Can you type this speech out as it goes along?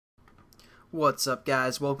What's up,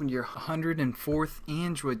 guys? Welcome to your 104th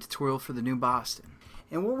Android tutorial for the new Boston.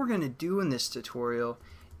 And what we're going to do in this tutorial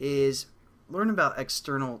is learn about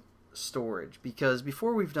external storage, because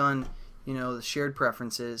before we've done the shared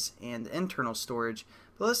preferences and the internal storage.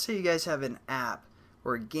 But let's say you guys have an app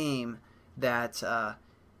or a game that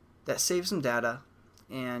saves some data,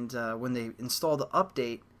 and when they install the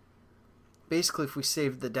update, basically if we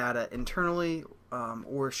save the data internally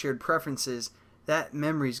or shared preferences, that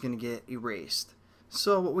memory is going to get erased.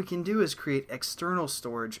 So what we can do is create external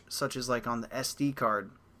storage, such as like on the SD card,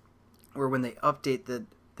 where when they update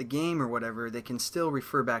the game or whatever, they can still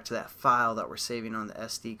refer back to that file that we're saving on the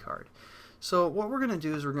SD card. So what we're going to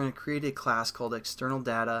do is we're going to create a class called external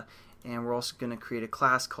data, and we're also going to create a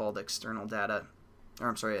class called external data, or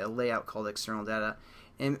I'm sorry, a layout called external data.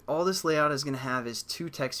 And all this layout is going to have is two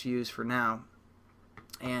text views for now,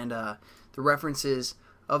 and the references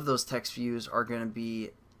of those text views are going to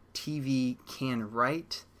be TV can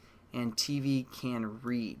write and TV can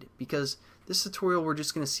read. Because this tutorial we're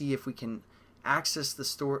just going to see if we can access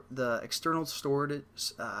the external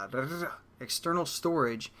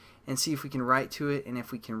storage and see if we can write to it and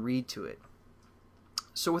if we can read to it.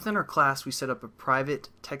 So within our class we set up a private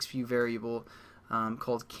text view variable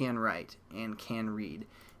called can write and can read.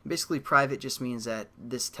 Basically, private just means that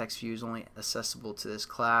this text view is only accessible to this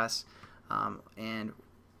class, and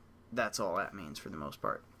that's all that means for the most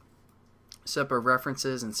part. Set up our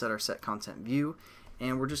references and set our set content view,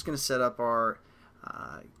 and we're just going to set up our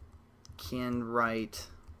can write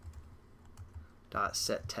dot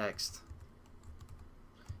set text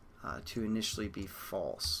to initially be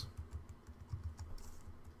false,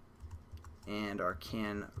 and our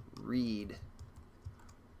can read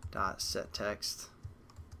dot set text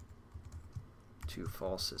to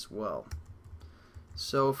false as well.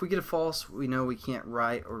 So if we get a false, we know we can't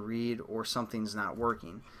write or read, or something's not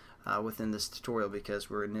working within this tutorial, because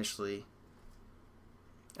we're initially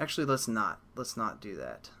let's not do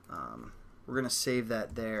that. We're going to save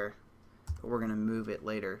that there, but we're going to move it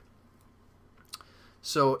later.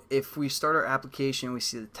 So if we start our application, we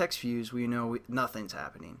see the text views, we know nothing's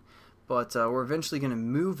happening. But we're eventually going to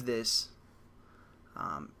move this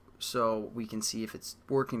so we can see if it's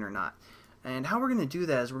working or not. And how we're going to do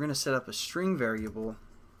that is we're going to set up a string variable.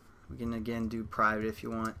 We can again do private if you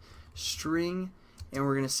want, string, and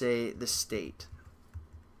we're going to say the state,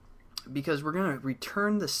 because we're going to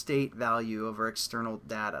return the state value of our external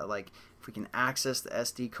data, like if we can access the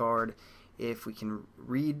SD card, if we can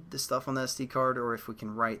read the stuff on the SD card, or if we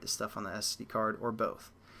can write the stuff on the SD card, or both.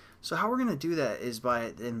 So how we're going to do that is by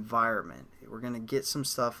the environment. We're going to get some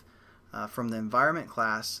stuff from the environment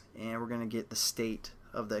class, and we're going to get the state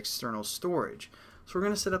of the external storage. So we're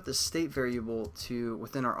going to set up the state variable to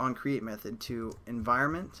within our onCreate method to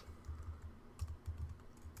environment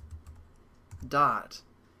dot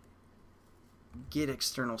get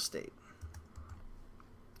external state,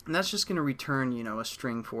 and that's just going to return a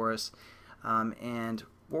string for us. And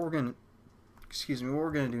what we're going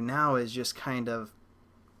to do now is just kind of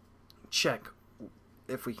check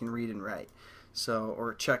if we can read and write,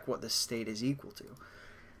 or check what the state is equal to.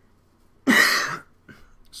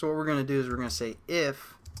 So what we're going to do is we're going to say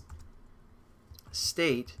if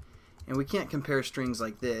state, and we can't compare strings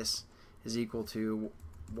like this, is equal to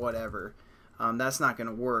whatever. That's not going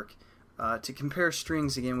to work. To compare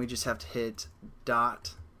strings, again, we just have to hit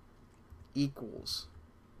dot equals.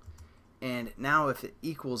 And now if it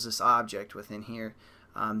equals this object within here,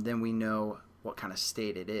 then we know what kind of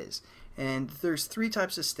state it is. And there's three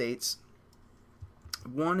types of states.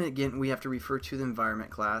 One, again, we have to refer to the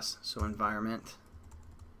environment class, so environment,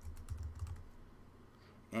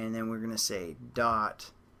 and then we're going to say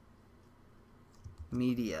dot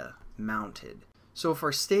media mounted. So if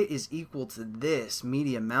our state is equal to this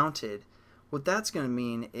media mounted, what that's going to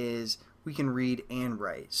mean is we can read and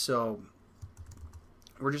write. So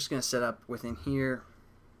we're just going to set up within here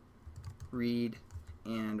read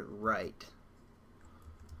and write,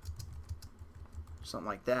 something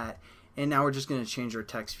like that. And now we're just going to change our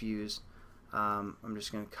text views. I'm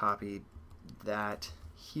just going to copy that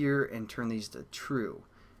here and turn these to true,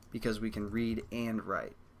 because we can read and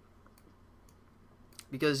write.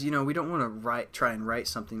 Because we don't want to try and write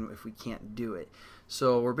something if we can't do it.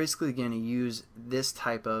 So we're basically going to use this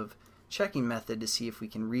type of checking method to see if we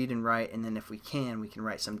can read and write, and then if we can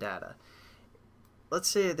write some data. Let's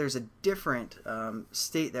say there's a different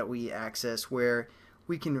state that we access where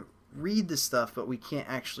we can read the stuff but we can't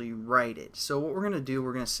actually write it. So what we're going to do,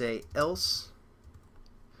 we're going to say else.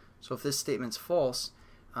 So if this statement's false,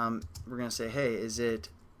 we're going to say, hey, is it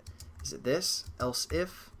this, else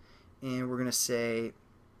if, and we're going to say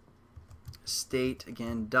state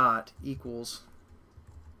again dot equals,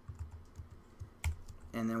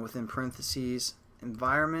 and then within parentheses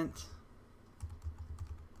environment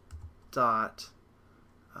dot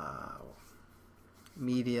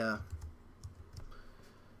media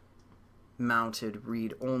mounted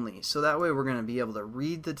read only. So that way we're going to be able to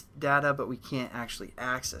read the data, but we can't actually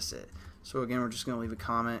access it. So again, we're just going to leave a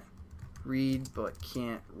comment, read but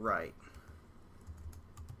can't write.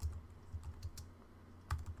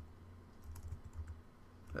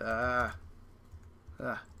 There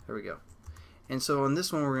we go. And so on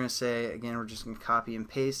this one we're going to say, again, we're just going to copy and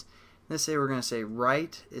paste. Let's say we're going to say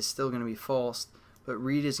write is still going to be false, but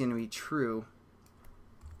read is going to be true.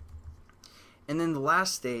 And then the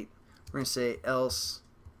last state, we're going to say else.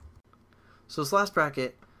 So this last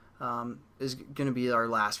bracket is going to be our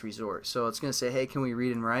last resort. So it's going to say, hey, can we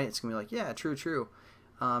read and write? It's going to be like, yeah, true, true.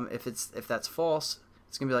 If that's false,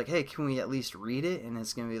 it's going to be like, hey, can we at least read it? And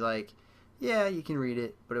it's going to be like, yeah, you can read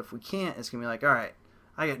it. But if we can't, it's going to be like, all right,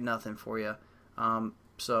 I got nothing for you.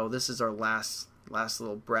 So this is our last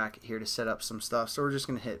little bracket here to set up some stuff. So we're just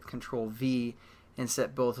going to hit Control V and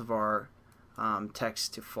set both of our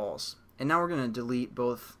text to false. And now we're going to delete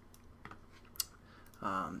both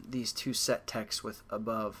these two set texts with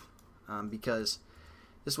above, because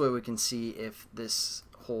this way we can see if this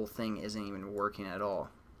whole thing isn't even working at all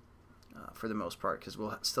for the most part, because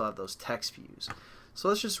we'll still have those text views. So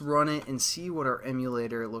let's just run it and see what our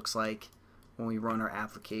emulator looks like when we run our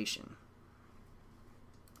application.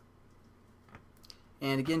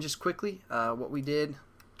 And again, just quickly, what we did,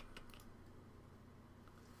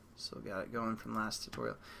 still got it going from last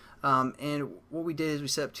tutorial, and what we did is we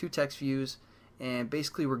set up two text views, and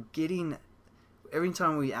basically we're getting, every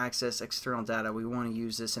time we access external data, we want to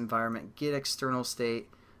use this environment get external state,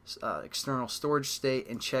 external storage state,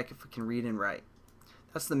 and check if we can read and write.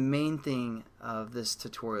 That's the main thing of this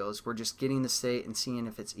tutorial, is we're just getting the state and seeing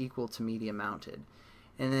if it's equal to media mounted.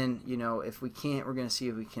 And then, you know, if we can't, we're going to see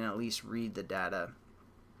if we can at least read the data.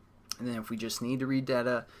 And then if we just need to read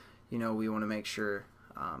data, you know, we want to make sure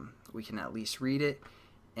we can at least read it.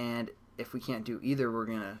 And if we can't do either, we're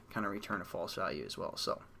going to kind of return a false value as well.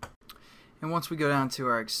 So, and once we go down to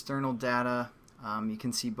our external data, you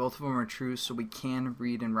can see both of them are true, so we can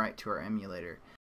read and write to our emulator.